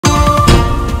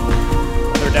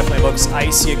looks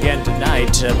icy again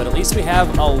tonight, but at least we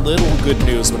have a little good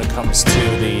news when it comes to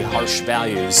the harsh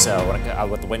values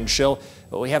with the wind chill.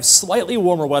 But we have slightly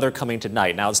warmer weather coming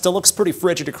tonight. Now, it still looks pretty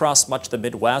frigid across much of the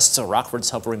Midwest. So Rockford's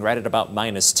hovering right at about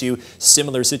 -2.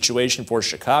 Similar situation for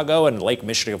Chicago, and Lake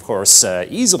Michigan, of course,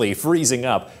 easily freezing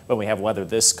up when we have weather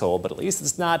this cold. But at least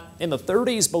it's not in the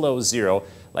 30s below zero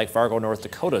like Fargo, North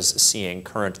Dakota's seeing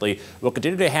currently. We'll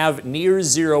continue to have near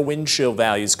zero wind chill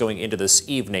values going into this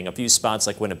evening. A few spots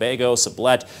like Winnebago,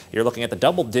 Sublette, you're looking at the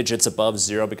double digits above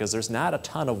zero because there's not a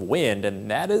ton of wind, and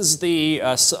that is the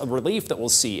relief that we'll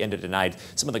see into tonight.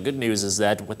 Some of the good news is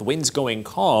that with the winds going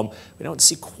calm, we don't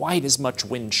see quite as much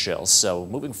wind chill. So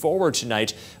moving forward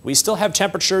tonight, we still have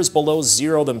temperatures below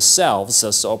zero themselves,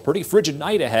 so a pretty frigid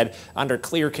night ahead under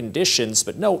clear conditions.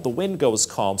 But no, the wind goes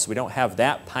calm, so we don't have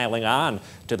that piling on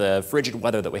to the frigid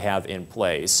weather that we have in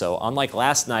play. So unlike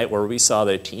last night where we saw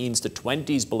the teens to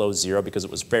 20s below zero because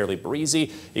it was fairly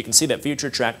breezy, you can see that future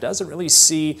track doesn't really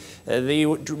see the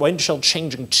wind chill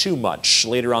changing too much.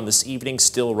 Later on this evening,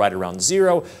 still right around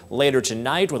zero. Later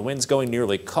tonight, with winds going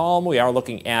nearly calm, we are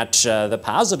looking at the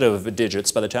positive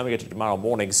digits by the time we get to tomorrow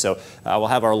morning. So we'll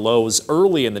have our lows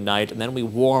early in the night, and then we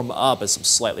warm up as some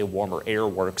slightly warmer air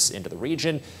works into the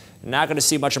region. Not going to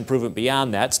see much improvement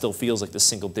beyond that. Still feels like the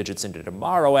single digits into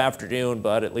tomorrow afternoon,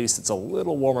 but at least it's a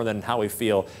little warmer than how we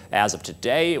feel as of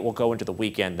today. We'll go into the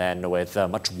weekend then with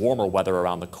much warmer weather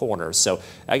around the corner. So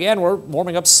again, we're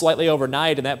warming up slightly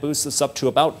overnight, and that boosts us up to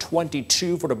about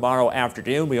 22 for tomorrow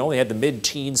afternoon. We only had the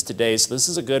mid-teens today, so this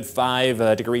is a good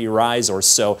 5-degree rise or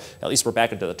so. At least we're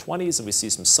back into the 20s, and we see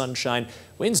some sunshine.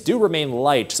 Winds do remain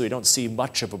light, so we don't see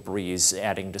much of a breeze,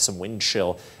 adding to some wind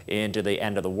chill into the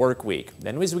end of the work week.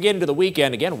 Then as we get into the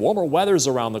weekend, again, warmer weather's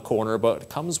around the corner, but it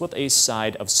comes with a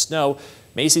side of snow.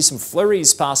 May see some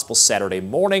flurries possible Saturday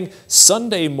morning.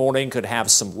 Sunday morning could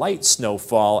have some light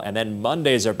snowfall, and then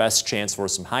Monday is our best chance for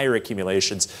some higher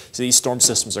accumulations. So these storm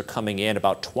systems are coming in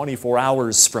about 24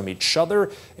 hours from each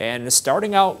other and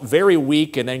starting out very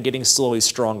weak and then getting slowly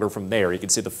stronger from there. You can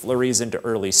see the flurries into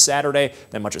early Saturday.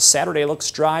 Then much of Saturday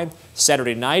looks dry.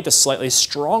 Saturday night, a slightly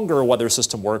stronger weather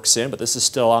system works in, but this is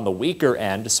still on the weaker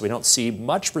end, so we don't see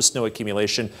much for snow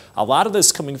accumulation. A lot of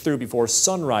this coming through before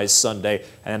sunrise Sunday,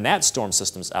 and then that storm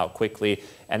system's out quickly.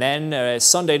 And then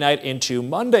Sunday night into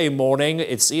Monday morning,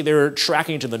 it's either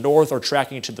tracking to the north or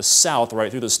tracking to the south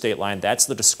right through the state line. That's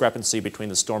the discrepancy between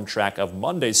the storm track of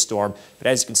Monday's storm. But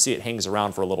as you can see, it hangs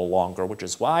around for a little longer, which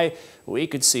is why we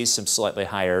could see some slightly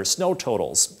higher snow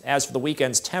totals. As for the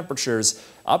weekend's temperatures,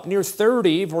 up near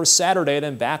 30 for Saturday,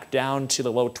 then back down to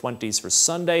the low 20s for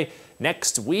Sunday.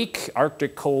 Next week,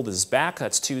 Arctic cold is back.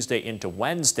 That's Tuesday into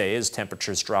Wednesday as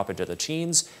temperatures drop into the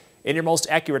teens. In your most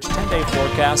accurate 10-day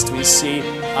forecast, we see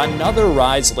another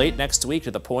rise late next week to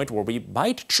the point where we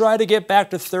might try to get back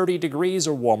to 30 degrees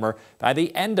or warmer by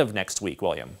the end of next week,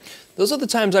 William. Those are the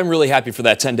times I'm really happy for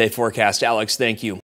that 10-day forecast, Alex. Thank you.